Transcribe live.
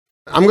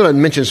I'm going to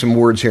mention some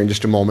words here in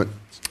just a moment.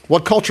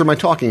 What culture am I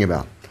talking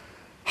about?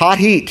 Hot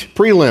heat,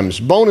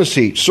 prelims, bonus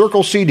heat,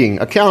 circle seating,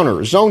 a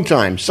counter, zone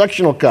time,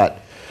 sectional cut,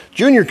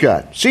 junior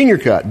cut, senior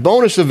cut,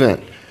 bonus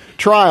event,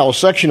 trials,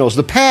 sectionals,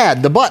 the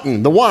pad, the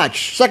button, the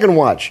watch, second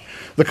watch,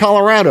 the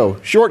Colorado,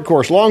 short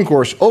course, long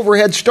course,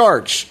 overhead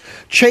starts,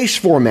 chase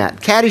format,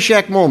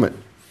 Caddyshack moment.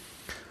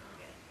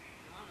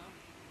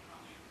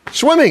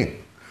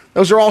 Swimming.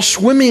 Those are all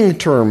swimming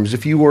terms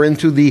if you were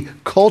into the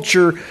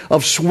culture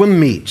of swim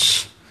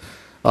meets.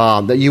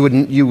 That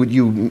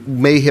you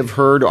may have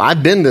heard.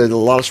 I've been to a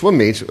lot of swim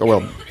meets,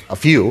 well, a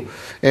few,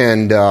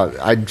 and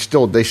it's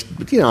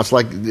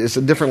like it's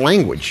a different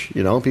language,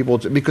 people,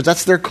 because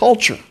that's their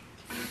culture,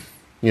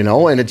 and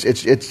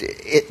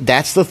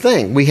that's the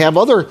thing. We have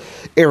other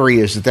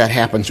areas that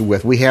happens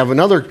with. We have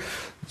another.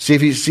 See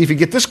if you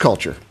get this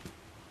culture.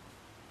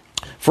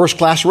 First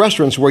class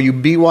restaurants where you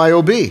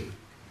BYOB.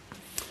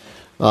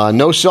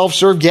 No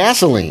self-serve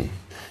gasoline.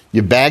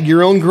 You bag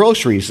your own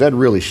groceries. That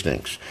really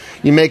stinks.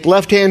 You make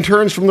left-hand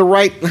turns from the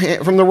right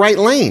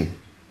lane.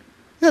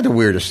 That's the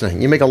weirdest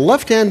thing. You make a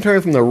left-hand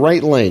turn from the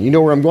right lane. You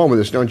know where I'm going with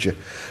this, don't you?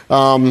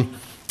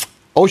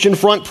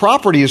 Oceanfront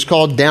property is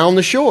called down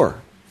the shore.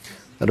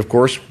 And, of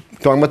course,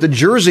 talking about the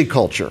Jersey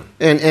culture.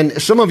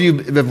 And some of you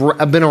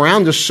have been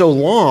around this so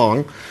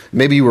long,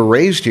 maybe you were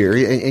raised here,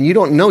 and you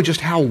don't know just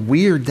how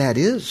weird that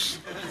is.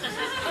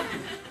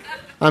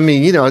 I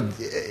mean,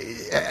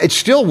 it's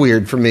still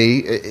weird for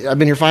me. I've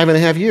been here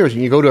 5.5 years,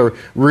 and you go to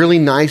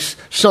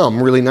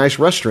some really nice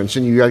restaurants,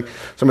 and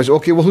somebody says,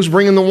 okay, well, who's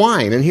bringing the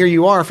wine? And here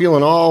you are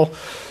feeling all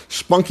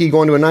spunky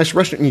going to a nice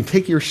restaurant, and you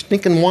take your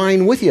stinking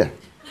wine with you.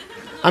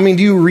 I mean,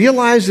 do you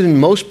realize that in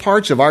most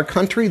parts of our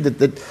country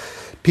that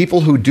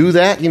people who do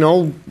that,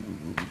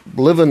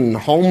 live in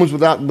homes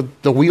with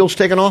the wheels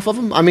taken off of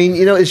them? I mean,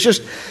 it's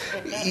just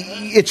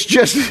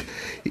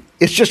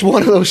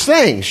one of those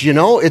things,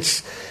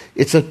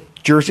 It's a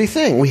Jersey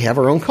thing. We have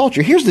our own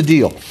culture. Here's the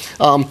deal.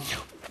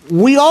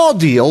 We all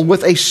deal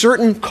with a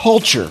certain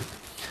culture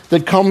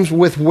that comes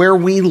with where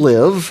we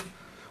live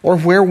or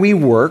where we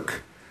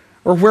work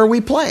or where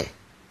we play.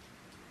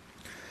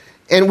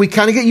 And we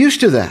kind of get used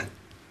to that.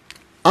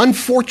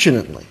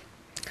 Unfortunately,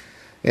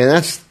 and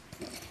that's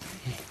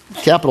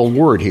a capital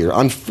word here,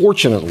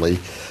 unfortunately,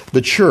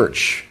 the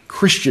church,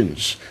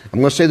 Christians, I'm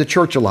going to say the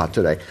church a lot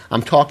today.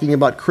 I'm talking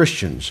about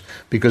Christians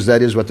because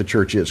that is what the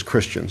church is,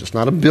 Christians. It's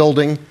not a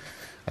building.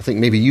 I think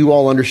maybe you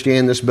all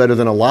understand this better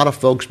than a lot of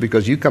folks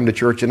because you come to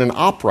church in an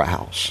opera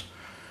house.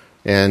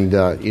 And,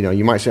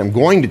 you might say, I'm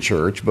going to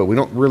church, but we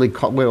don't really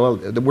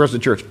where's the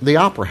church? The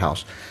opera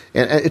house.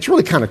 And it's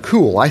really kind of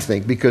cool, I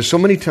think, because so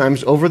many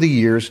times over the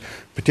years,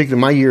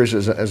 particularly my years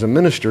as a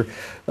minister,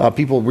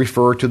 people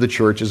refer to the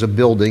church as a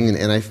building.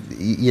 And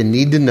you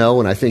need to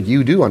know, and I think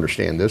you do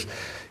understand this,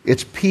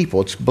 it's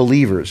people, it's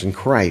believers in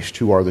Christ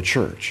who are the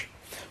church.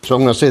 So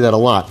I'm going to say that a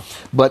lot.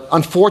 But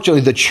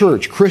unfortunately, the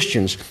church,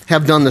 Christians,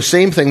 have done the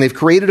same thing. They've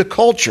created a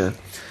culture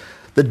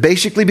that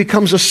basically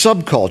becomes a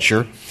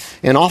subculture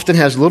and often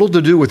has little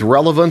to do with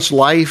relevance,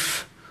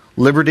 life,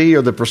 liberty,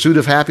 or the pursuit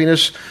of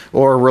happiness,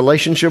 or a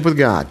relationship with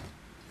God.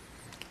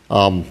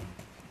 One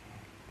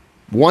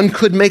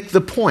could make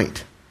the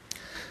point.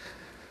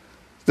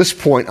 This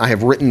point I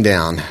have written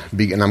down,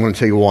 and I'm going to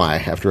tell you why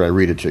after I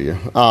read it to you.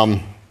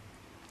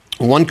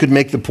 One could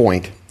make the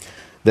point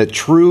that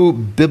true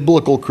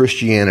biblical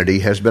Christianity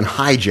has been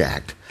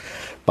hijacked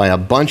by a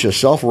bunch of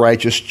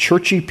self-righteous,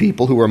 churchy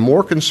people who are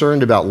more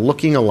concerned about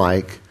looking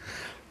alike,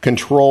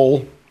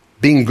 control,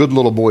 being good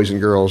little boys and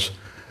girls,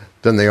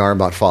 than they are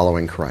about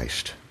following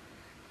Christ.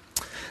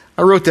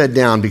 I wrote that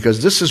down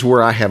because this is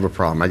where I have a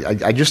problem.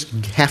 I just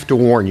have to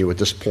warn you at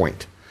this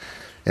point.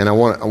 And I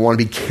want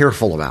to be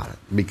careful about it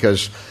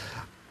because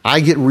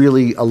I get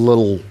really I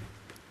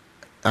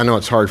know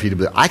it's hard for you to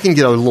believe, I can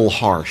get a little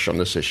harsh on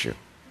this issue.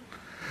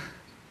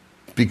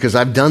 Because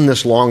I've done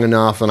this long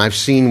enough and I've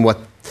seen what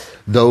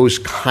those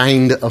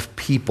kind of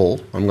people,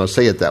 I'm going to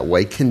say it that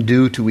way, can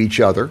do to each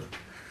other.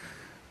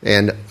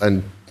 And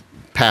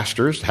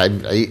pastors,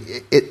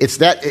 it's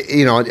that,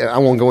 I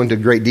won't go into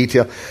great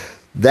detail.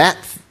 That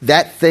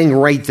thing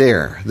right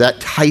there,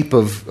 that type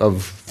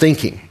of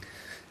thinking,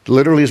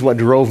 literally is what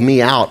drove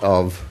me out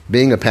of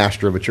being a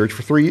pastor of a church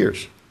for 3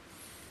 years.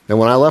 And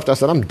when I left, I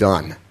said, I'm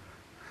done.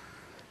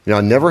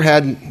 I never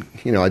had,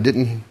 I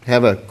didn't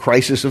have a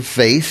crisis of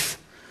faith.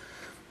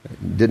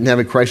 Didn't have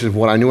a crisis of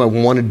what I knew I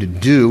wanted to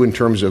do in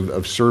terms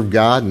of serve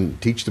God and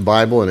teach the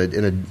Bible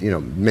in a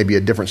maybe a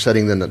different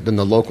setting than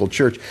the local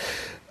church.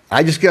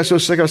 I just got so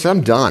sick. I said,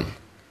 I'm done.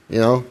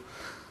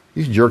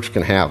 These jerks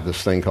can have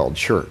this thing called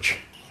church,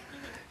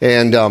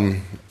 and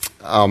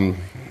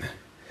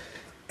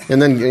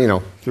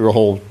then through a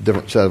whole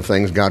different set of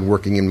things, God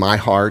working in my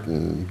heart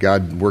and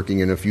God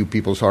working in a few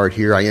people's heart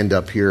here, I end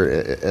up here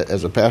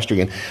as a pastor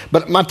again.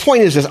 But my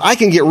point is I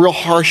can get real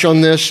harsh on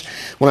this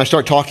when I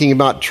start talking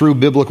about true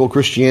biblical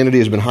Christianity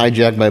has been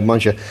hijacked by a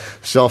bunch of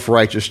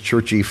self-righteous,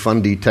 churchy,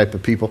 fundy type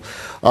of people.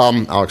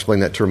 I'll explain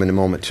that term in a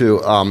moment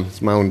too.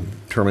 It's my own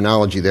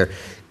terminology there.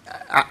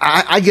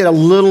 I get a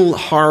little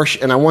harsh,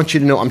 and I want you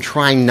to know I'm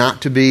trying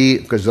not to be,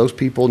 because those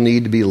people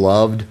need to be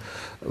loved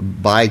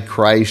by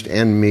Christ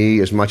and me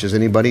as much as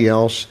anybody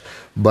else.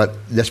 But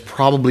that's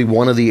probably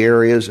one of the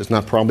areas, it's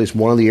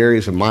one of the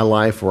areas of my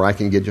life where I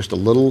can get just a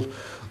little,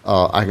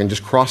 I can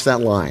just cross that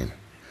line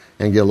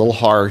and get a little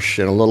harsh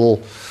and a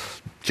little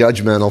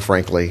judgmental,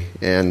 frankly,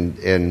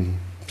 and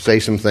say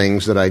some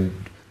things that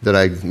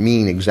I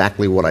mean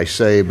exactly what I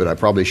say, but I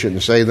probably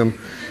shouldn't say them,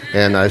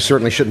 and I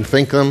certainly shouldn't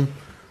think them,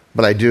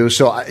 but I do.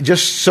 So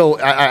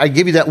I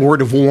give you that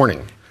word of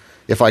warning.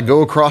 If I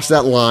go across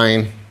that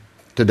line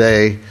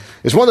today,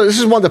 this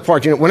is one of the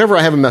parts, whenever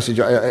I have a message,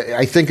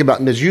 I think about,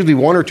 and there's usually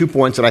one or 2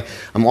 points that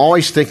I'm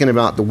always thinking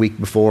about the week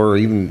before, or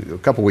even a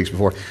couple weeks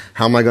before.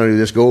 How am I going to do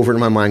this? Go over it in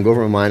my mind.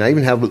 I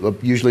even have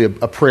usually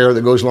a prayer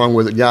that goes along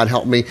with it. God,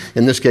 help me,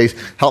 in this case,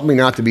 help me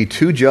not to be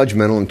too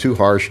judgmental and too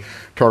harsh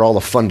toward all the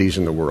fundies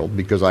in the world,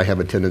 because I have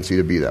a tendency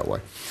to be that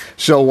way.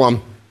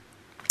 So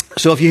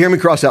if you hear me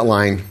cross that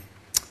line,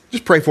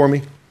 just pray for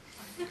me.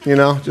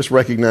 Just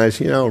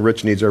recognize,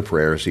 Rich needs our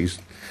prayers. He's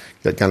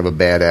got kind of a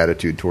bad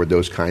attitude toward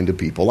those kind of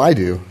people. I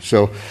do.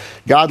 So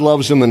God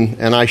loves them,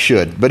 and I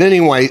should. But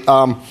anyway,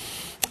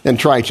 and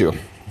try to.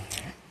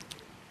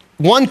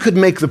 One could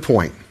make the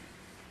point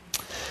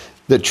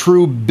that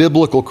true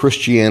biblical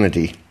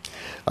Christianity,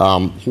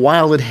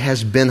 while it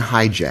has been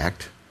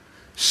hijacked,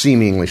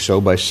 seemingly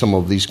so by some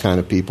of these kind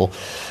of people,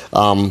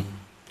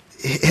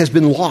 has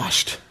been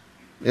lost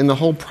in the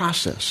whole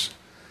process.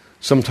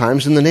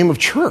 Sometimes in the name of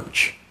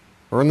church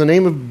or in the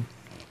name of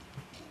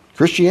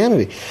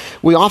Christianity.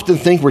 We often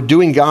think we're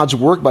doing God's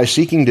work by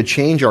seeking to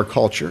change our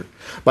culture,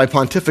 by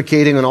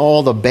pontificating on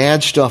all the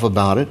bad stuff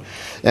about it,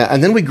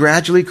 and then we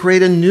gradually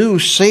create a new,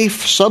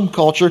 safe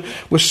subculture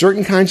with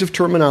certain kinds of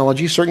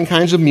terminology, certain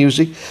kinds of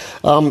music,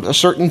 a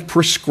certain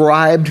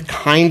prescribed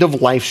kind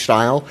of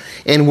lifestyle,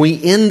 and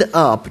we end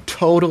up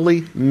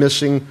totally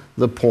missing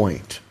the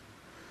point.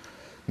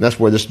 And that's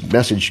where this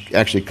message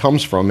actually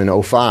comes from in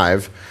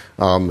 2005,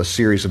 a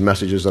series of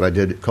messages that I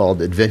did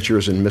called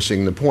Adventures in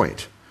Missing the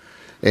Point.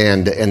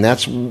 And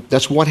that's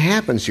what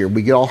happens here.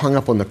 We get all hung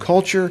up on the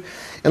culture.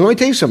 And let me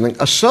tell you something.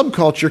 A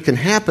subculture can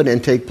happen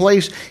and take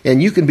place,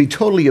 and you can be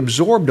totally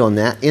absorbed in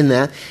that, and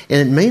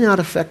it may not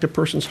affect a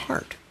person's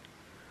heart.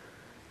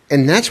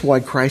 And that's why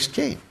Christ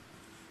came.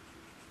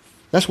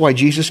 That's why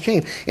Jesus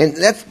came. And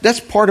that's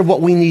part of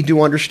what we need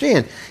to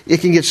understand. It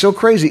can get so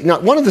crazy.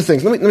 Now, one of the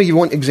things, let me give you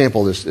one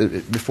example of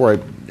this before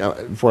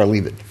I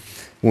leave it.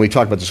 When we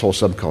talk about this whole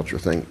subculture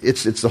thing,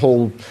 it's the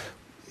whole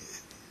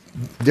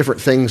different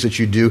things that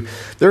you do.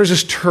 There's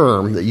this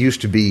term that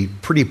used to be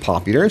pretty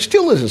popular, and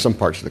still is in some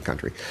parts of the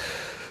country.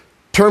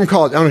 Term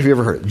called, I don't know if you've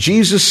ever heard it,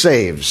 Jesus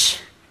Saves.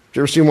 Have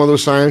you ever seen one of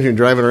those signs? You're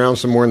driving around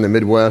somewhere in the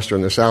Midwest or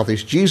in the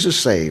Southeast. Jesus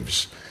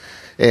Saves.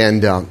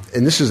 And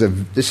this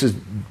is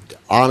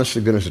honest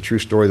to goodness a true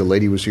story. The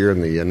lady was here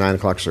in the 9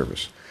 o'clock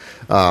service.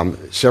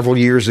 Several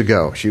years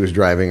ago, she was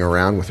driving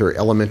around with her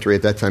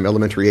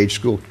elementary age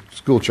school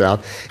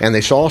child, and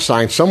they saw a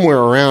sign somewhere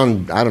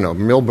around, I don't know,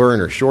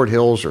 Milburn or Short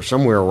Hills or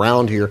somewhere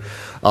around here,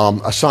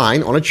 a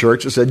sign on a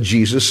church that said,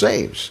 Jesus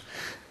Saves.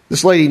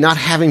 This lady, not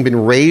having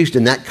been raised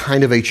in that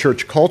kind of a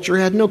church culture,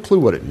 had no clue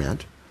what it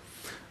meant.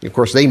 Of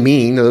course, they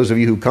mean, those of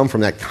you who come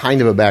from that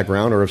kind of a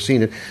background or have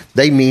seen it,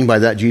 they mean by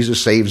that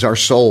Jesus saves our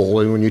soul.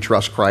 And when you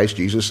trust Christ,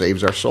 Jesus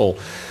saves our soul,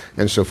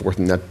 and so forth.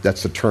 And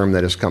that's the term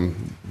that has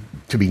come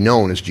to be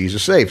known as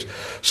Jesus Saves.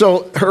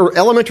 So her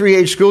elementary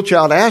age school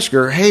child asked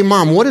her, hey,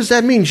 Mom, what does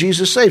that mean,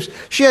 Jesus Saves?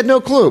 She had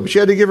no clue, but she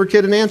had to give her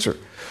kid an answer.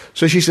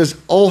 So she says,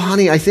 oh,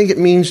 honey, I think it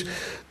means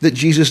that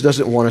Jesus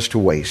doesn't want us to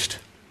waste.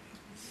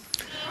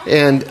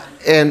 And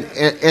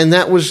that's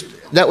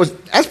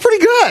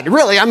pretty good,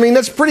 really. I mean,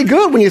 that's pretty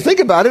good when you think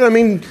about it. I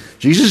mean,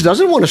 Jesus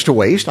doesn't want us to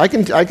waste. I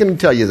can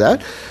tell you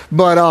that.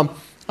 But,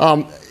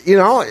 I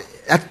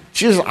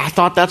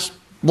thought that's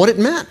what it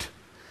meant.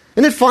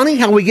 Isn't it funny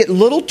how we get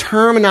little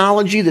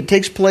terminology that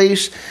takes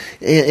place,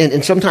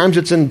 and sometimes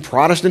it's in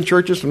Protestant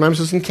churches, sometimes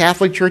it's in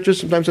Catholic churches,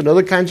 sometimes in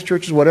other kinds of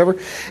churches, whatever,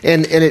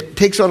 and it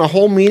takes on a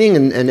whole meaning,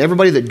 and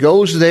everybody that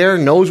goes there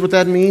knows what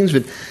that means,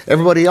 but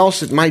everybody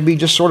else, it might be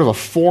just sort of a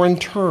foreign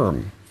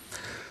term.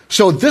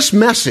 So this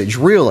message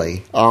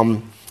really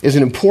is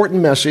an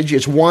important message.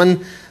 It's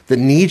one that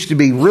needs to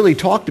be really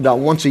talked about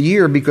once a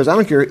year, because I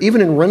don't care,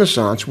 even in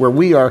Renaissance, where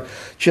we are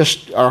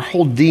just, our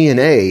whole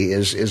DNA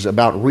is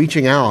about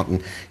reaching out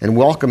and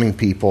welcoming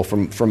people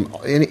from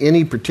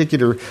any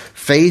particular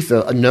faith,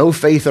 no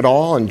faith at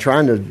all, and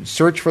trying to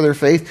search for their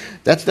faith.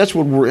 That's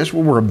what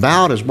we're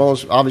about, as well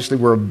as obviously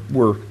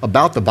we're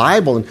about the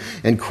Bible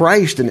and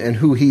Christ and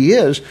who He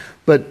is.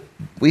 But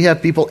we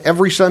have people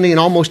every Sunday in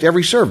almost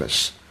every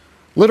service,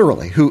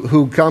 literally,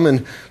 who come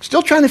and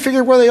still trying to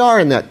figure where they are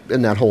in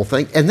that whole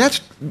thing. And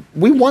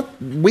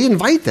we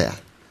invite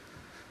that.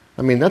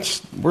 I mean,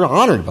 we're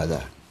honored by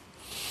that.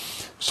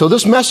 So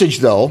this message,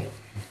 though,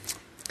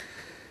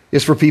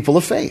 is for people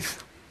of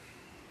faith.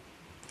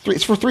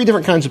 It's for three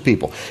different kinds of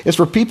people. It's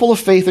for people of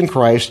faith in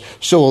Christ,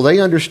 so they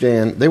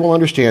will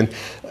understand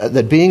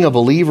that being a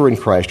believer in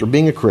Christ or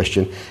being a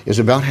Christian is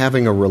about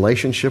having a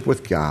relationship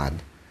with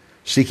God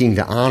seeking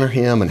to honor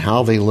Him and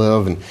how they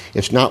live, and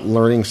it's not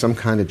learning some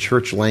kind of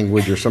church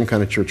language or some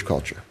kind of church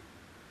culture.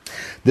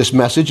 This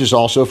message is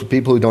also for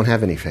people who don't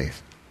have any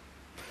faith.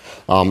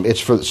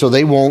 So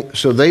they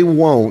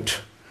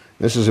won't.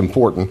 This is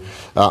important.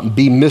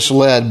 Be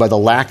misled by the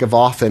lack of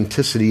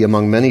authenticity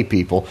among many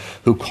people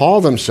who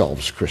call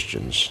themselves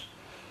Christians,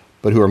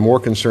 but who are more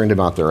concerned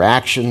about their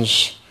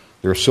actions,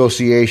 their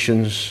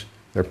associations,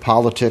 their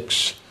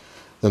politics,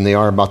 than they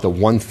are about the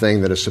one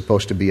thing that is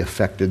supposed to be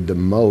affected the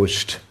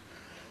most,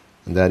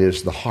 and that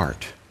is the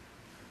heart,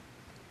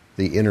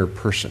 the inner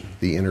person,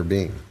 the inner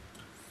being.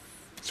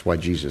 That's why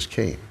Jesus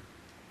came.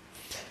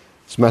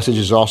 This message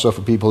is also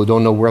for people who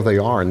don't know where they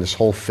are in this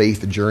whole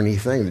faith journey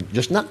thing. They're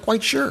just not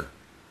quite sure.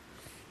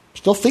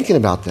 Still thinking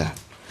about that.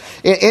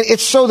 And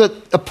it's so that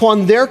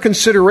upon their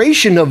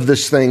consideration of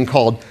this thing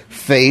called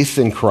faith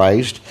in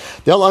Christ,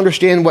 they'll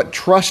understand what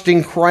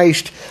trusting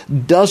Christ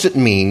doesn't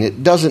mean.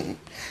 It doesn't,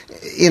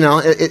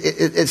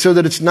 so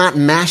that it's not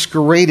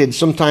masqueraded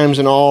sometimes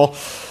in all,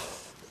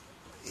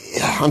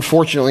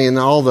 unfortunately, in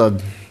all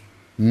the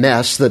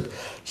mess that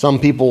some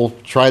people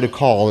try to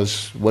call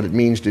as what it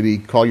means to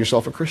call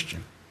yourself a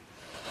Christian.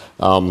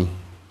 You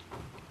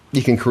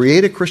can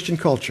create a Christian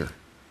culture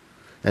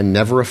and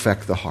never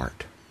affect the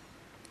heart.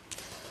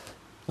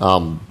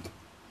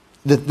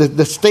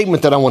 The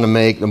statement that I want to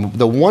make,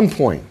 the one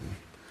point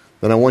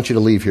that I want you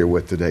to leave here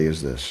with today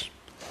is this.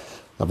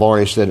 I've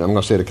already said it, I'm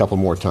going to say it a couple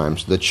more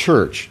times. The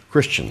church,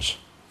 Christians,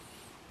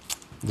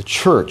 the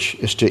church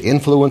is to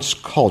influence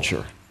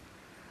culture,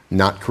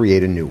 not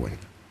create a new one.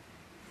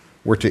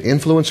 We're to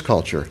influence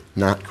culture,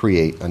 not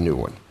create a new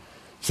one.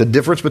 It's the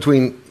difference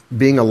between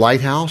being a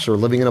lighthouse or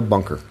living in a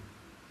bunker.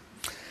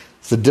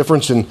 It's the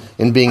difference in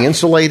being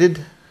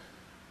insulated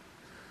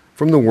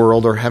from the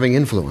world or having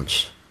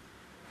influence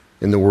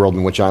in the world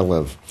in which I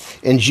live.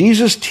 And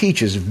Jesus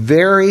teaches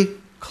very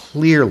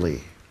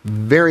clearly,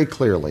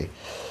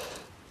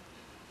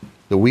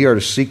 that we are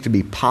to seek to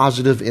be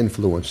positive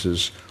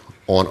influences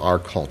on our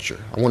culture.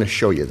 I want to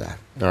show you that,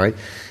 all right?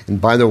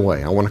 And by the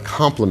way, I want to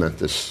compliment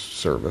this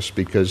service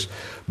because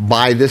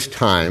by this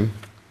time,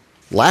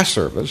 last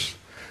service,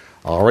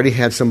 I already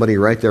had somebody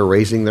right there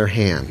raising their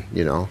hand,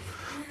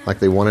 like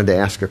they wanted to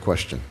ask a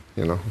question,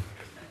 And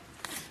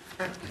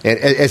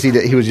as he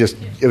did, it was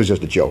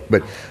just a joke,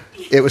 but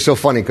it was so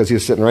funny because he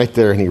was sitting right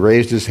there and he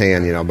raised his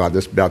hand, about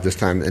this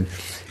time,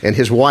 and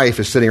his wife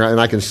is sitting right, and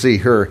I can see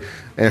her,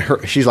 and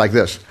she's like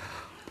this.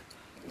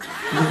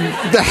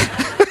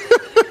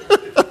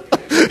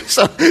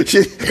 So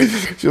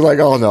she's like,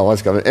 oh no,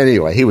 what's coming?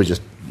 Anyway, he was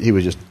just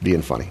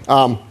being funny.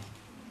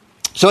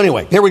 So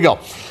anyway, here we go.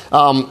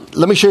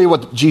 Let me show you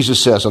what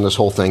Jesus says on this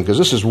whole thing, because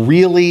this is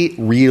really,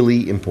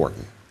 really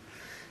important.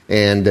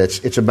 And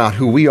it's about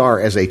who we are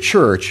as a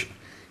church,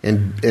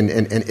 and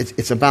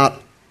it's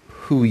about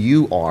who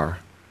you are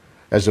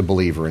as a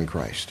believer in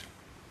Christ.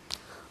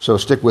 So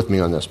stick with me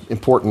on this.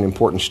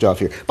 Important stuff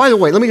here. By the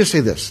way, let me just say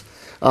this.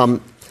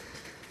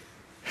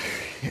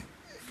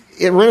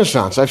 In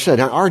Renaissance, I've said,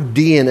 our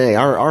DNA,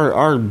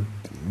 our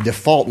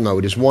default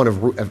mode is one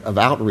of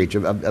outreach,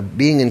 of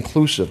being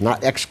inclusive,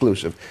 not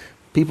exclusive.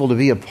 People to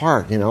be a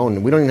part,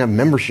 and we don't even have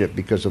membership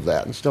because of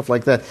that and stuff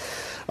like that.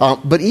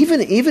 But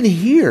even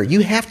here, you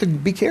have to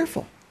be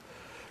careful.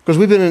 Because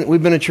we've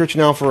been in church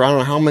now for I don't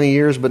know how many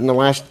years, but in the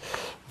last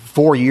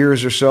 4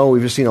 years or so,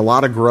 we've just seen a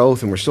lot of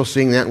growth, and we're still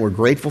seeing that, and we're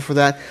grateful for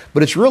that.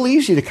 But it's real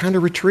easy to kind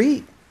of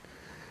retreat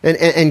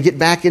and get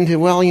back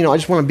into, I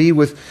just want to be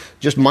with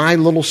just my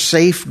little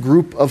safe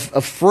group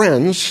of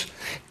friends.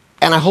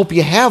 And I hope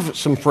you have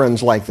some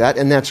friends like that,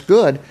 and that's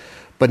good,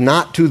 but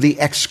not to the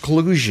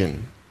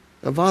exclusion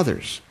of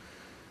others,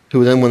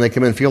 who then when they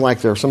come in feel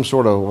like they're some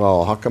sort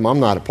of, how come I'm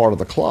not a part of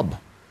the club?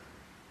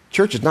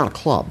 Church is not a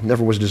club,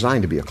 never was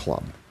designed to be a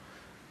club.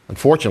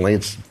 Unfortunately,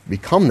 it's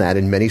become that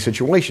in many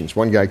situations.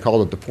 One guy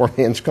called it the poor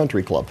man's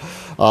country club.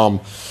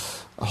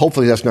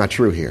 Hopefully that's not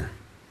true here,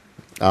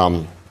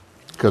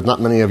 because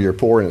not many of you are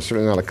poor, and it's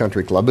certainly not a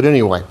country club. But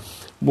anyway,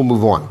 we'll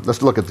move on.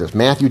 Let's look at this.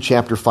 Matthew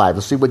chapter 5.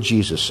 Let's see what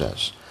Jesus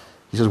says.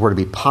 He says we're to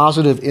be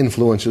positive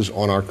influences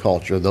on our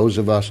culture, those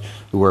of us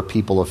who are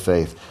people of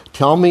faith.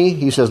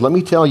 He says, let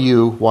me tell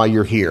you why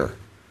you're here.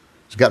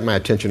 It's got my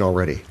attention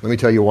already. Let me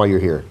tell you why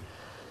you're here.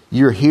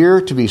 You're here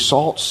to be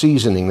salt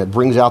seasoning that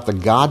brings out the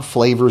God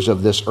flavors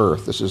of this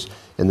earth. This is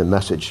in the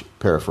Message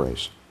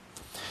paraphrase.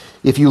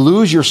 If you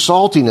lose your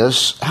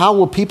saltiness, how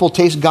will people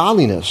taste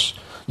godliness?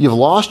 You've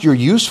lost your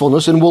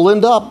usefulness and will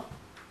end up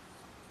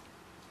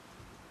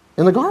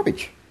in the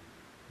garbage.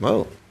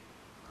 Whoa.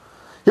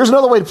 Here's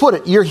another way to put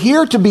it. You're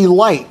here to be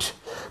light,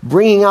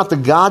 bringing out the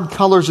God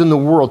colors in the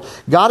world.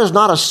 God is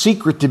not a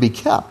secret to be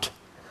kept.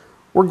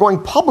 We're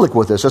going public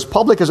with this, as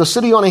public as a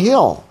city on a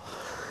hill.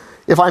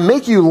 If I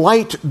make you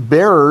light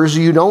bearers,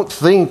 you don't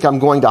think I'm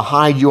going to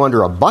hide you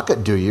under a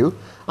bucket, do you?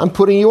 I'm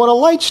putting you on a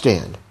light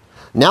stand.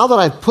 Now that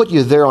I've put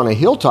you there on a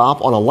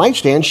hilltop, on a light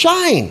stand,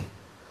 shine.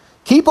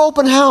 Keep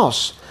open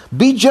house.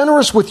 Be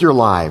generous with your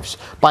lives.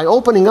 By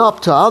opening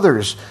up to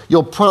others,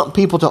 you'll prompt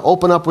people to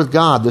open up with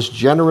God, this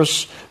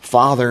generous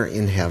Father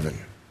in heaven.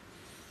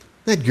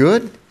 Isn't that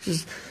good?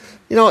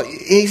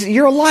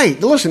 You're a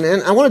light. Listen,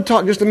 and I want to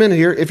talk just a minute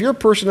here. If you're a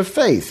person of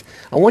faith,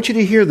 I want you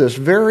to hear this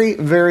very,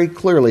 very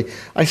clearly.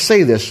 I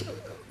say this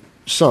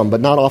some, but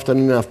not often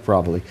enough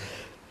probably.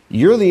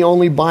 You're the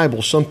only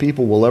Bible some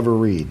people will ever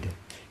read.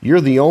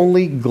 You're the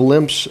only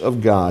glimpse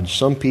of God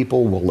some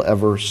people will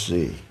ever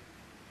see.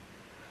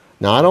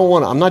 Now,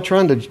 I'm not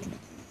trying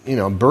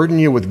to, burden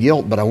you with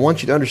guilt, but I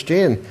want you to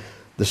understand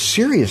the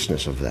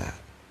seriousness of that.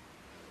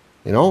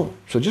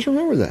 So just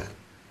remember that.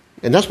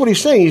 And that's what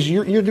he's saying, is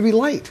you're to be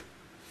light.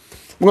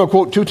 I'm going to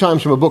quote 2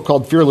 times from a book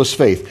called Fearless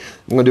Faith.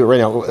 I'm going to do it right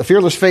now.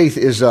 Fearless Faith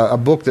is a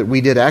book that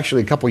we did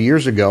actually a couple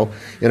years ago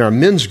in our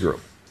men's group.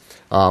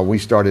 We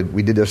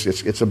did this.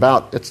 It's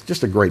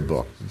just a great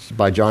book. It's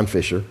by John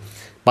Fisher.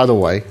 By the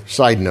way,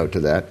 side note to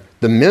that,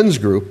 the men's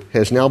group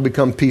has now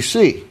become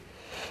PC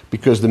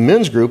because the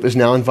men's group is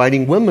now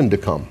inviting women to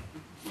come.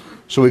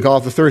 So we call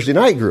it the Thursday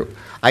night group.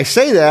 I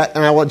say that,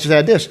 and I want to just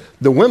add this.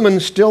 The women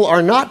still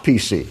are not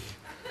PC.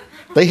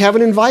 They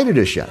haven't invited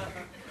us yet.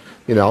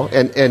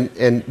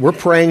 And we're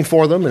praying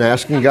for them and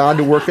asking God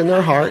to work in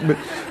their heart.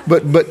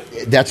 But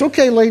that's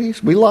okay,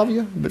 ladies. We love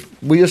you. But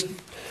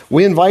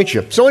we invite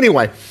you. So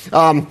anyway,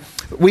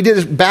 we did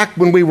this back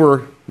when we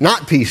were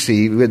not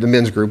PC with the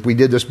men's group. We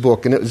did this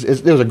book, and it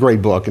was a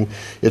great book, and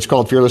it's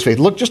called Fearless Faith.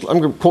 Look, I'm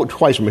going to quote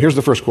twice from it. Here's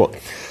the first quote.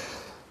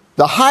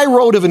 The high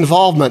road of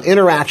involvement,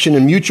 interaction,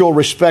 and mutual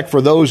respect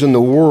for those in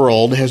the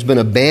world has been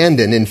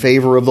abandoned in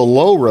favor of the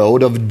low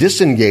road of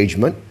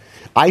disengagement,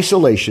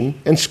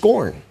 isolation, and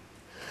scorn.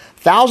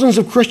 Thousands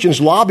of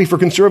Christians lobby for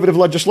conservative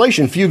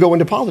legislation. Few go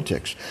into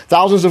politics.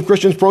 Thousands of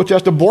Christians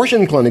protest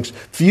abortion clinics.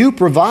 Few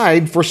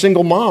provide for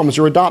single moms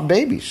or adopt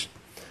babies.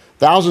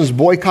 Thousands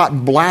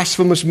boycott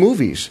blasphemous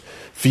movies.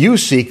 Few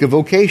seek a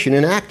vocation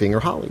in acting or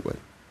Hollywood.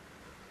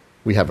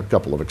 We have a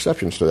couple of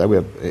exceptions to that. We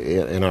have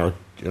in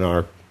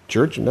our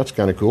church, and that's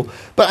kind of cool.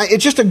 But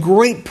it's just a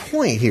great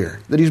point here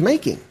that he's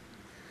making.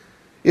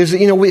 Is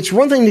that, it's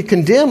one thing to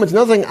condemn. It's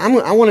another thing.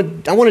 I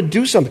want to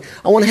do something.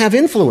 I want to have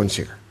influence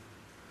here.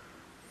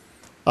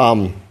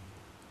 And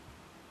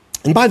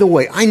by the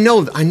way, I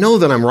know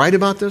that I'm right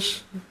about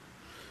this.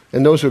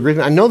 And those who agree with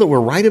me, I know that we're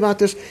right about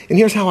this. And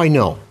here's how I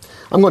know.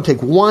 I'm going to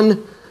take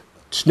one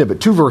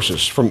snippet, 2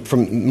 verses from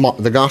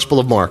the Gospel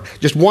of Mark.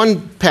 Just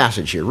one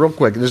passage here, real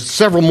quick. There's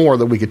several more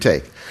that we could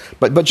take.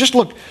 But just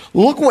look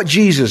what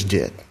Jesus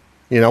did.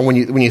 When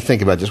you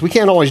think about this. We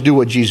can't always do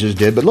what Jesus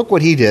did, but look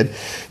what he did.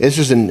 This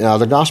is in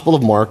the Gospel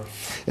of Mark,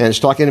 and it's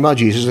talking about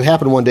Jesus. It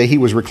happened one day. He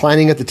was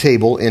reclining at the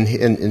table, and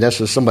this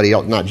is somebody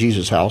else, not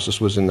Jesus' house. This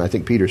was in, I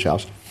think, Peter's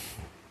house.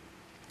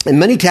 And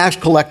many tax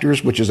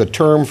collectors, which is a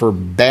term for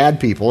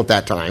bad people at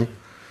that time,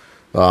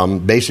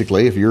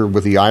 basically, if you're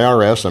with the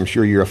IRS, I'm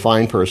sure you're a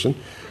fine person.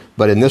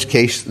 But in this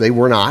case, they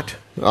were not.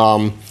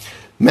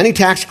 Many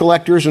tax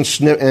collectors and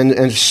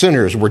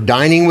sinners were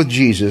dining with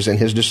Jesus and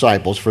his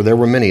disciples, for there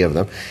were many of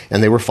them,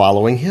 and they were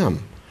following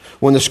him.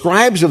 When the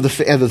scribes of the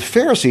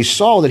Pharisees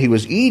saw that he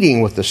was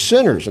eating with the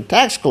sinners and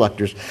tax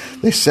collectors,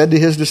 they said to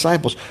his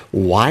disciples,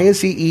 "Why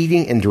is he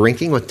eating and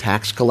drinking with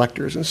tax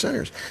collectors and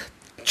sinners?"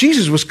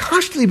 Jesus was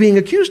constantly being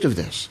accused of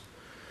this.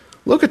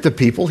 Look at the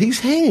people he's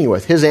hanging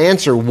with. His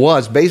answer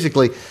was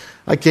basically,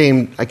 I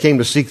came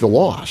to seek the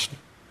lost.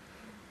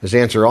 His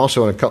answer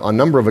also on a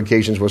number of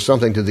occasions was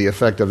something to the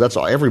effect of, that's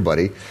all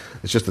everybody.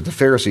 It's just that the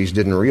Pharisees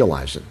didn't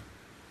realize it.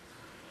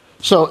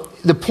 So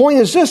the point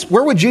is this,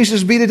 where would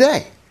Jesus be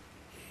today?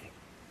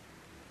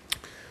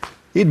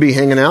 He'd be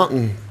hanging out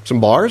in some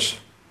bars.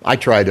 I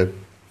try to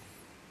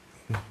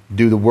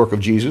do the work of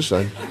Jesus.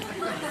 Down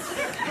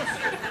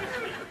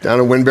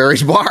at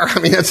Winberry's bar. I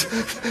mean,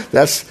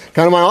 that's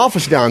kind of my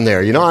office down there.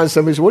 And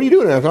somebody said, "What are you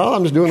doing?" I thought,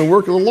 "I'm just doing the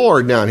work of the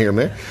Lord down here,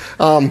 man."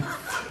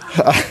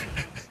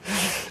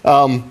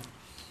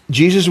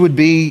 Jesus would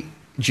be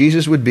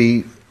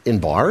in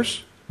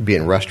bars, be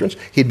in restaurants.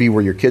 He'd be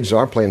where your kids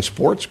are playing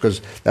sports,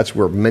 because that's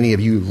where many of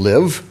you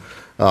live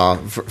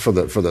for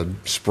the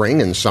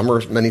spring and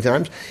summer many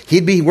times.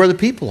 He'd be where the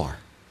people are.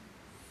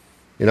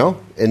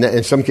 And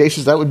in some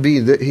cases that would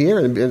be here,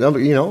 and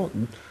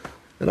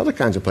and other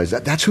kinds of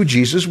places. That's who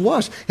Jesus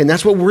was, and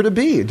that's what we're to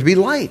be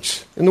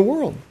lights in the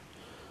world.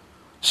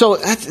 So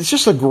it's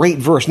just a great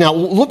verse. Now,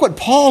 look what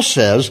Paul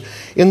says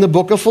in the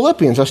book of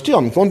Philippians.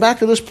 I'm going back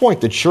to this point.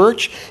 The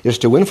church is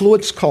to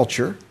influence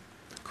culture.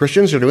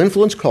 Christians are to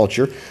influence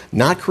culture,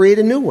 not create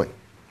a new one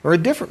or a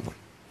different one.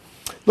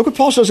 Look what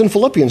Paul says in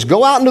Philippians.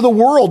 Go out into the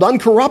world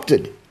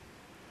uncorrupted.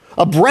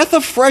 A breath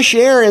of fresh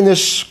air in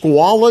this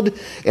squalid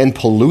and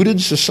polluted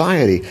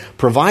society.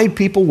 Provide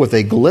people with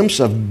a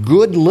glimpse of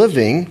good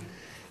living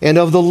and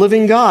of the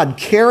living God.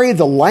 Carry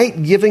the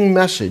light-giving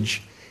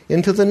message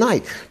into the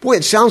night. Boy,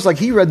 it sounds like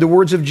he read the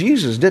words of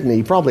Jesus, didn't he?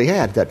 He probably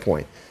had at that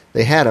point.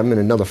 They had him in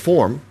another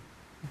form.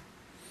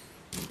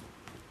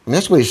 And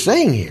that's what he's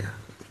saying here.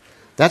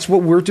 That's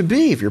what we're to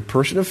be if you're a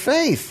person of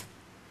faith.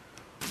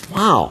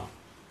 Wow.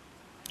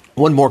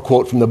 One more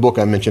quote from the book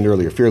I mentioned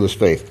earlier, Fearless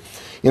Faith.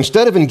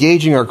 Instead of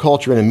engaging our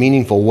culture in a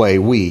meaningful way,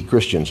 we,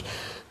 Christians,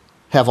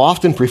 have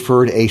often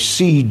preferred a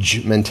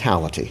siege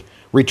mentality,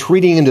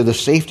 retreating into the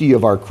safety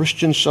of our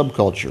Christian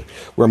subculture.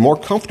 We're more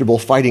comfortable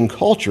fighting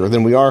culture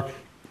than we are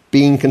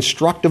being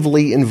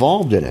constructively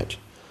involved in it.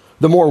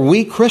 The more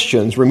we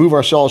Christians remove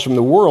ourselves from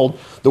the world,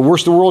 the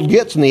worse the world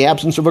gets in the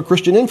absence of a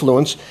Christian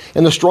influence,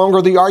 and the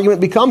stronger the argument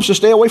becomes to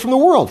stay away from the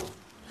world.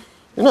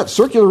 It's not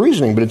circular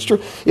reasoning, but it's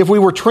true. If we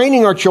were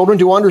training our children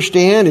to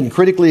understand and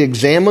critically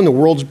examine the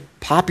world's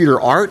popular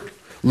art,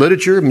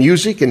 literature,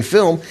 music, and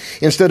film,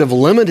 instead of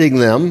limiting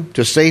them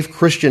to safe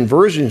Christian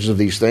versions of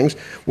these things,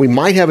 we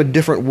might have a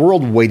different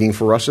world waiting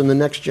for us in the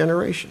next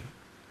generation.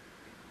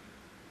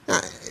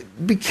 Now,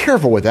 be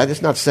careful with that.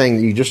 It's not saying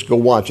that you just go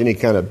watch any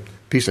kind of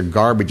piece of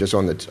garbage that's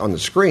on the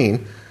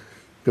screen,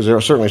 because there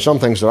are certainly some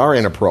things that are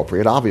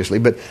inappropriate, obviously.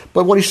 But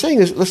what he's saying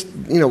is,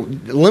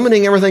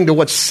 limiting everything to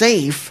what's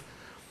safe.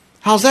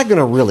 How's that going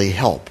to really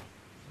help?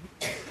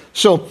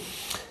 So,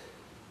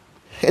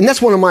 and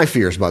that's one of my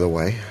fears, by the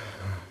way.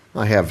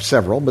 I have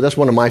several, but that's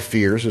one of my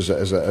fears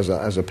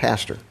as a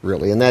pastor,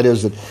 really, and that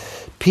is that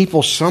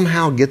people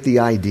somehow get the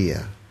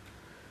idea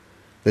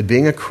that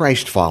being a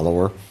Christ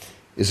follower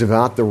is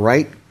about the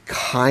right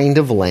kind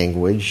of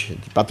language,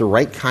 it's about the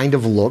right kind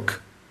of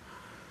look,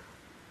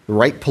 the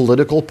right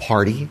political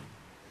party,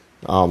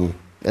 and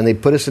they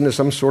put us into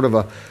some sort of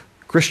a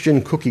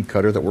Christian cookie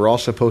cutter that we're all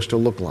supposed to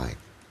look like.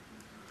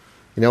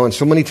 And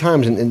so many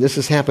times, and this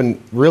has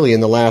happened really in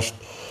the last,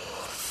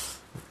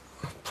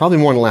 probably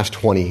more in the last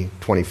 20,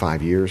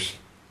 25 years,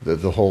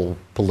 the whole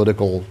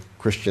political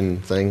Christian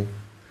thing.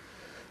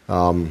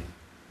 And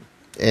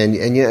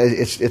yeah,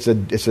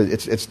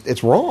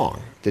 it's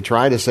wrong to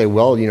try to say,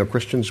 well,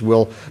 Christians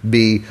will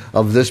be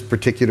of this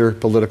particular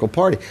political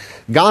party.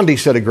 Gandhi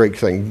said a great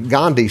thing.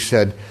 Gandhi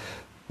said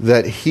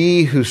that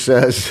he who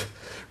says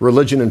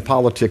religion and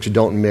politics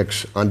don't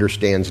mix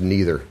understands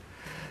neither.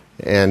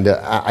 And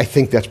I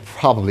think that's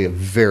probably a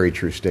very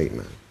true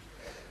statement.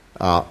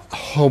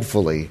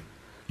 Hopefully,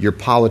 your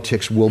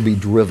politics will be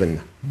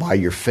driven by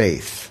your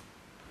faith.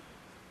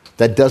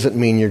 That doesn't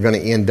mean you're going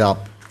to end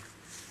up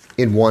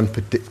in one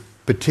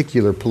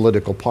particular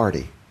political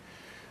party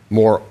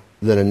more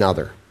than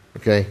another.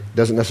 Okay?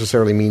 Doesn't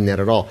necessarily mean that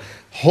at all.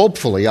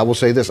 Hopefully, I will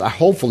say this,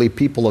 hopefully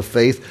people of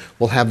faith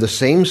will have the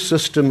same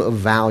system of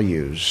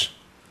values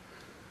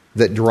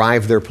that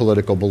drive their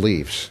political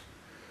beliefs.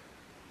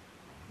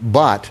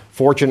 But,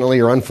 fortunately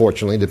or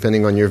unfortunately,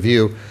 depending on your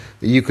view,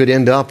 you could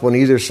end up on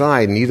either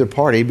side in either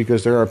party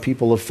because there are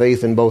people of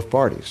faith in both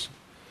parties.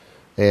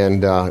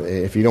 And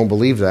if you don't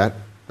believe that,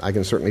 I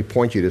can certainly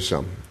point you to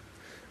some.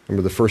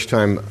 Remember the first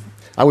time,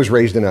 I was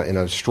raised in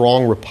a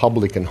strong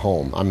Republican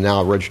home. I'm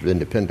now a registered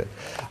independent.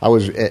 I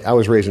was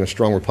raised in a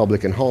strong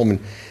Republican home,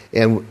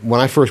 and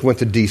when I first went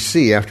to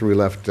D.C. after we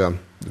left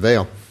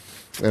Vail,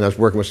 and I was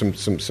working with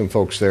some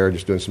folks there,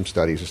 just doing some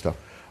studies and stuff,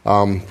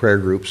 prayer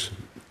groups.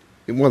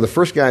 One of the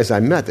first guys I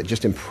met that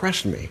just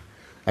impressed me,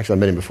 actually I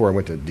met him before I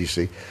went to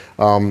D.C.,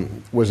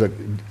 was a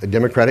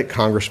Democratic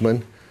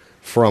congressman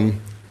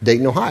from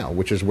Dayton, Ohio,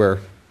 which is where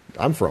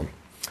I'm from,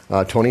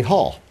 Tony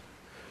Hall.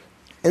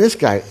 And this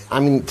guy,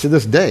 to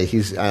this day,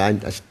 I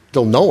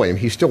still know him.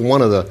 He's still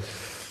one of the,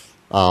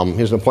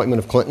 he was an appointment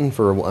of Clinton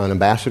for an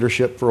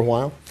ambassadorship for a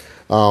while.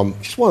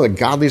 Just one of the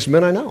godliest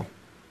men I know.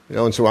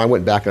 And so I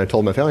went back and I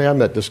told my family, I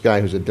met this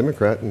guy who's a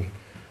Democrat, and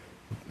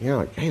he's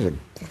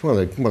one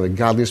of the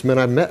godliest men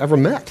I've ever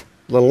met,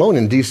 let alone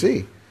in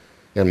D.C.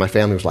 And my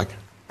family was like,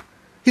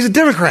 he's a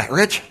Democrat,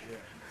 Rich.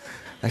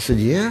 I said,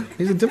 yeah,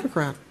 he's a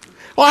Democrat.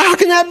 Well, how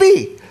can that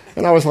be?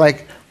 And I was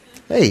like,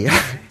 hey,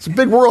 it's a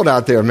big world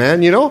out there,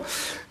 man,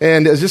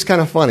 And it's just kind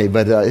of funny,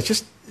 but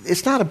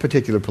it's not a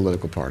particular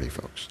political party,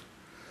 folks.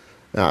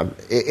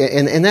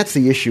 And that's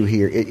the issue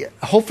here.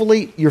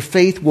 Hopefully your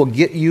faith will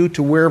get you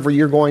to wherever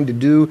you're going to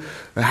do,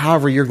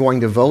 however you're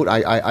going to vote.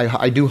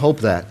 I do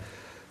hope that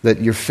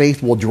your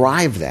faith will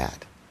drive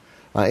that,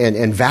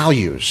 and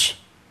values,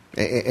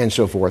 and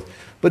so forth.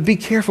 But be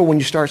careful when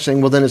you start saying,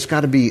 well, then it's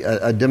got to be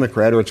a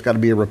Democrat, or it's got to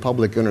be a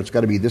Republican, or it's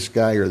got to be this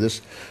guy or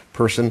this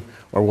person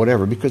or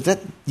whatever, because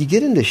you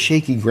get into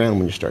shaky ground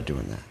when you start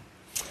doing that.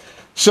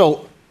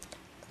 So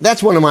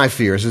that's one of my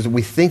fears, is that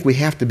we think we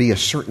have to be a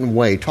certain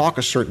way, talk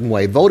a certain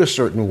way, vote a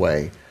certain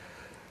way.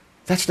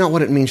 That's not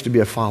what it means to be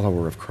a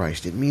follower of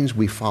Christ. It means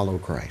we follow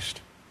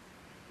Christ.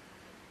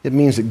 It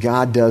means that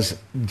God does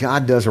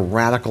a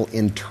radical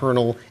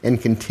internal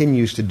and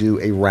continues to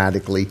do a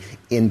radically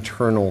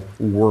internal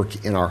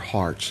work in our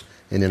hearts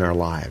and in our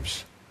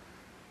lives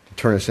to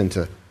turn us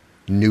into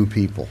new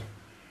people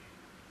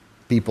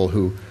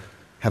who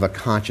have a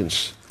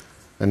conscience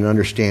and an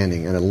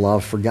understanding and a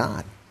love for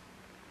God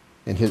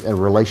and a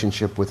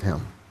relationship with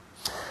Him.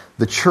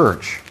 The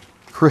church,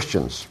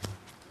 Christians,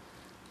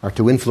 are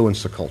to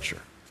influence the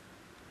culture,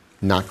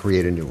 not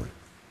create a new one.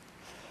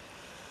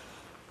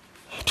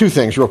 Two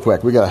things real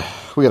quick. We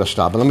gotta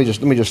stop. And let me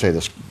just say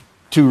this.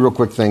 Two real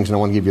quick things, and I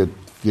want to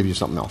give you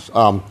something else.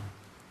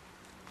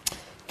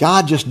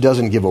 God just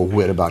doesn't give a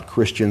whit about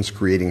Christians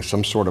creating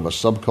some sort of a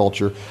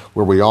subculture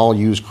where we all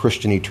use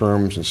Christian-y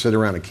terms and sit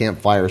around a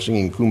campfire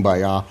singing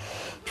Kumbaya,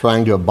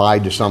 trying to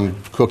abide to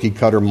some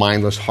cookie-cutter,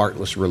 mindless,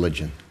 heartless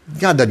religion.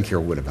 God doesn't care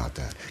a whit about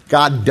that.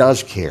 God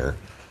does care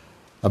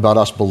about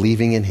us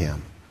believing in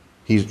Him.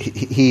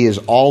 He is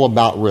all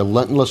about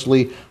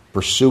relentlessly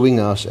pursuing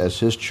us as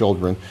His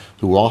children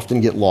who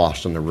often get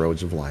lost on the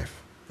roads of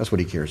life. That's what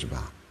He cares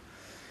about.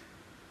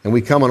 And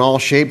we come in all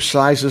shapes,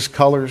 sizes,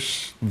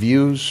 colors,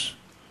 views,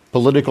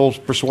 political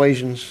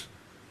persuasions.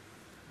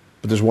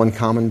 But there's one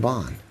common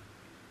bond.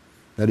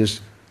 That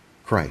is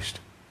Christ,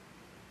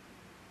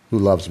 who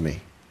loves me.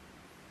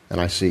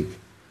 And I seek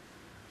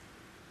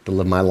to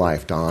live my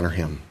life to honor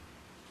Him.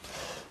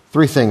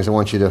 3 things I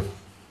want you to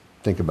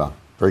think about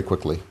very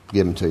quickly.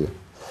 Give them to you.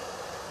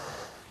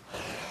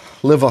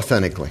 Live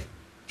authentically.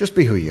 Just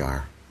be who you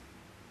are.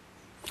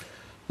 I'm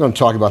going to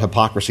talk about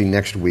hypocrisy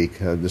next week.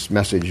 This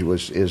message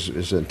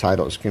is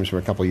entitled, it came from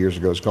a couple of years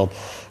ago. It's called,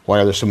 Why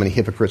Are There So Many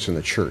Hypocrites in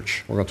the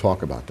Church? We're going to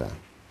talk about that.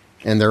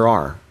 And there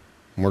are.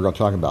 And we're going to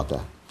talk about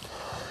that.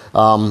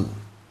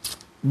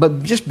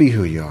 But just be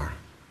who you are.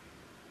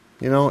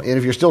 You know, and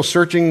if you're still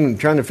searching and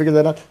trying to figure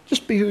that out,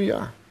 just be who you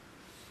are.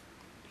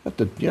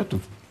 You have to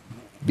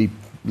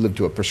live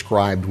to a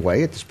prescribed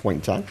way at this point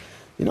in time.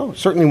 You know,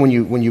 certainly when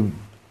you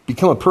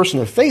become a person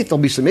of faith,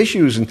 there'll be some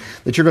issues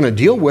that you're going to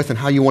deal with and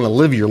how you want to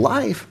live your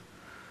life,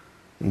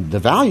 and the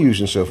values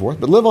and so forth.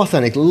 But live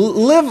authentic.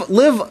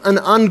 Live an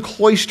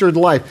uncloistered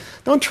life.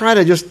 Don't try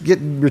to just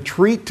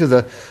retreat to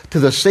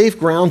the safe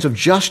grounds of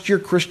just your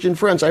Christian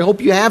friends. I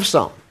hope you have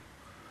some.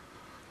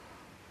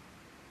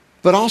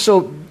 But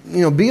also,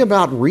 you know, be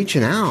about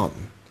reaching out,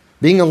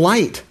 being a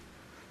light.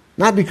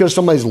 Not because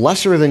somebody's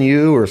lesser than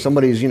you or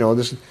somebody's, you know,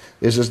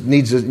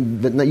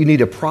 you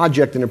need a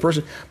project in a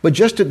person, but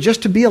just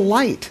to be a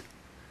light.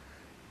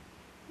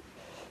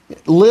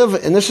 Live,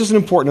 and this isn't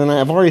important, and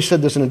I've already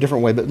said this in a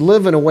different way, but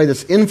live in a way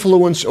that's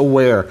influence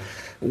aware.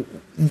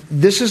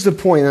 This is the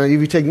point, and if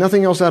you take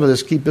nothing else out of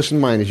this, keep this in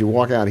mind as you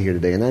walk out of here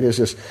today, and that is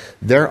this.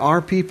 There are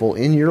people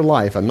in your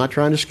life, I'm not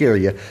trying to scare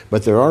you,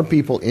 but there are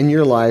people in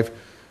your life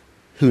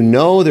who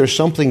know there's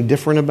something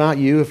different about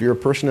you. If you're a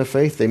person of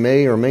faith, they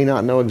may or may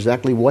not know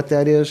exactly what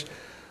that is,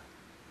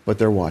 but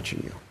they're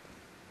watching you.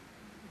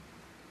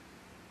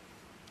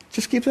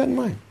 Just keep that in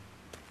mind,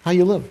 how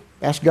you live.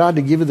 Ask God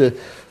to give you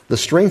the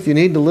strength you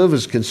need to live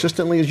as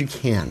consistently as you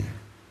can,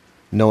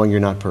 knowing you're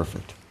not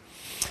perfect.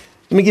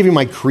 Let me give you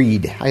my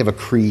creed. I have a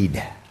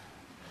creed.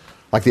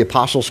 Like the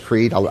Apostles'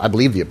 Creed. I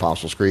believe the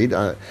Apostles' Creed.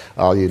 The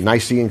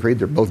Nicene Creed,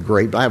 they're both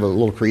great. But I have a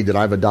little creed that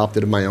I've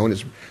adopted of my own.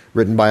 It's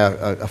written by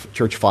a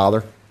church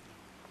father,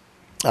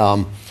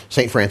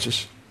 St.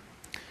 Francis.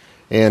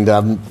 And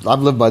I've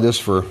lived by this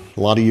for a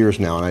lot of years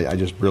now, and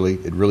it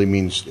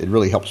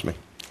really helps me.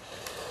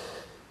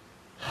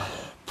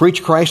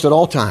 Preach Christ at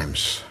all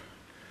times.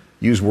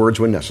 Use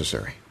words when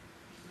necessary.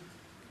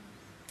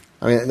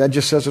 I mean, that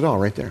just says it all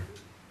right there.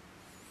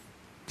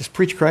 Just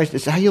preach Christ.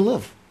 It's how you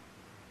live.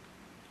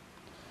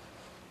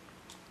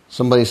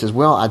 Somebody says,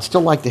 well, I'd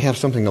still like to have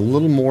something a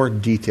little more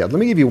detailed. Let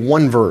me give you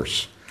one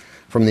verse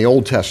from the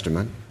Old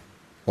Testament,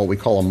 what we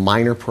call a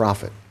minor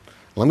prophet.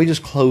 Let me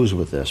just close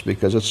with this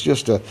because it's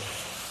just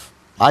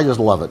I just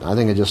love it. I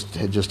think it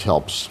just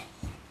helps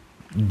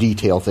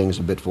detail things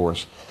a bit for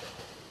us.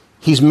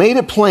 He's made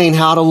it plain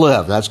how to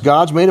live. That's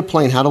God's made it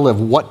plain how to live,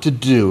 what to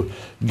do.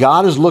 What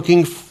God is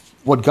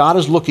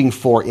looking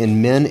for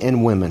in men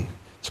and women.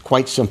 It's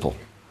quite simple.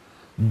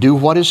 Do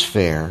what is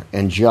fair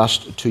and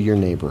just to your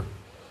neighbor.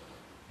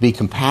 Be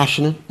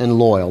compassionate and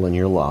loyal in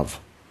your love.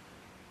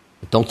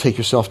 But don't take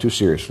yourself too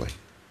seriously.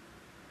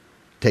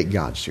 Take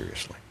God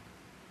seriously.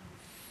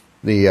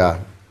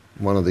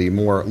 One of the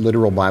more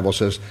literal Bibles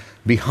says,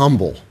 be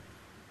humble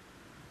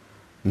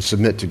and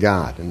submit to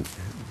God. And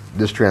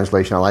this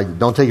translation I like,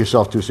 don't take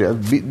yourself too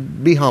seriously.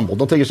 Be humble.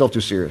 Don't take yourself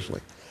too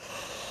seriously.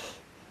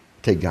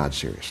 Take God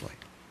seriously.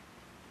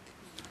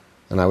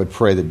 And I would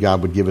pray that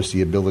God would give us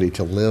the ability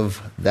to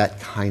live that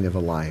kind of a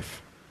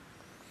life.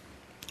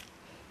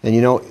 And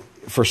you know,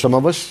 for some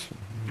of us,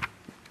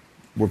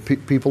 we're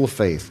people of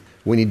faith.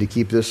 We need to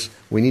keep this.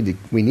 We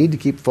need to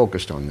keep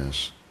focused on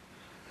this.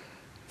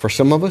 For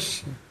some of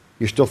us,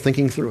 you're still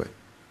thinking through it.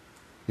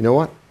 You know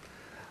what?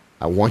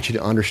 I want you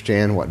to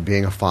understand what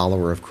being a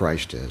follower of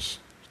Christ is.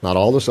 It's not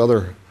all this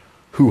other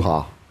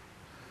hoo-ha.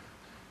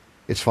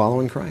 It's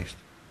following Christ.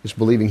 It's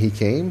believing He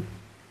came,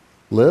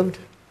 lived,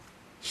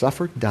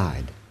 suffered,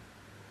 died,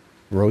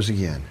 rose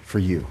again for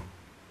you.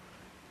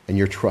 And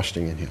you're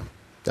trusting in Him.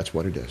 That's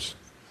what it is.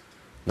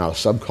 Not a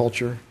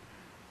subculture,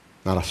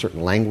 not a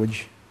certain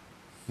language,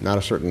 not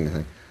a certain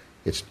thing.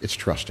 It's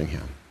trusting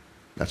Him.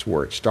 That's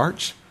where it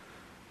starts,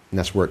 and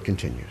that's where it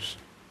continues.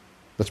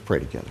 Let's pray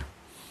together.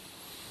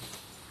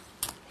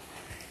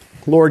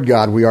 Lord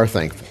God, we are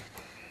thankful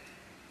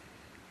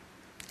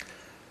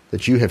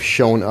that You have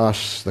shown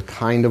us the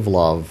kind of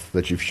love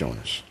that You've shown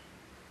us.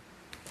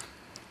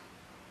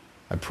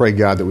 I pray,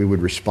 God, that we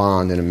would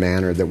respond in a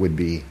manner that would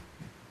be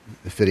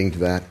fitting to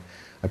that.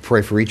 I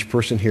pray for each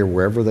person here,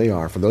 wherever they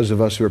are. For those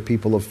of us who are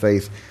people of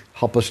faith,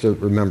 help us to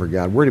remember,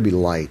 God, we're to be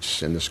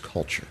lights in this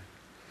culture.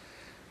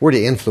 We're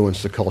to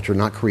influence the culture,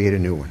 not create a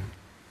new one.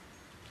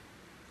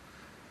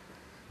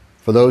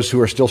 For those who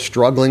are still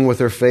struggling with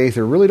their faith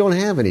or really don't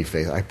have any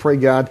faith, I pray,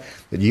 God,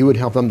 that you would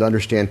help them to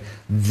understand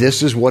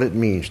this is what it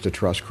means to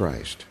trust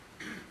Christ.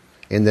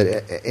 And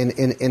that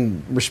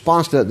in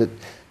response to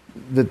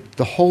that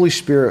the Holy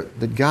Spirit,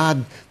 that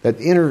God, that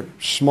inner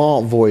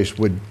small voice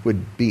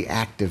would be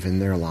active in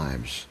their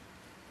lives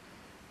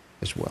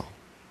as well.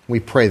 We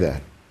pray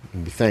that,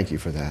 and we thank you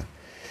for that.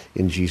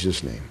 In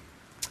Jesus' name,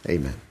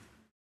 amen.